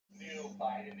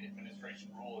Biden administration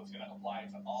rule is going to apply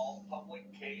to all public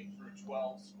K through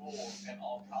 12 schools and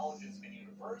all colleges and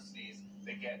universities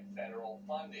that get federal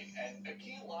funding. And a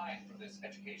key line from this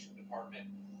Education Department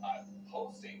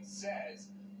posting says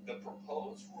the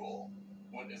proposed rule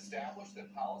would establish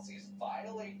that policies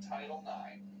violate Title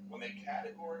IX when they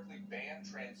categorically ban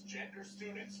transgender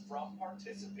students from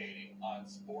participating on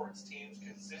sports teams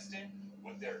consistent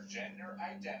with their gender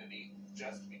identity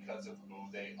just because of who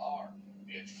they are.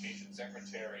 The Education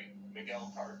Secretary,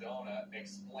 Miguel Cardona,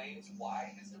 explains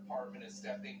why his department is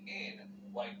stepping in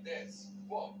like this.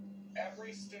 Quote,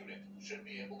 every student should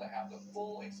be able to have the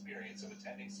full experience of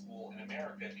attending school in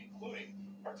America, including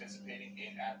participating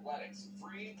in athletics,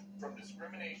 free from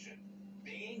discrimination.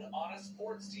 Being on a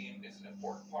sports team is an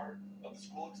important part of the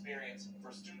school experience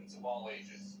for students of all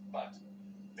ages. But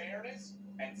fairness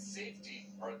and safety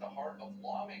are at the heart of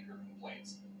lawmaker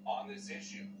complaints on this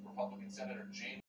issue. Republican Senator James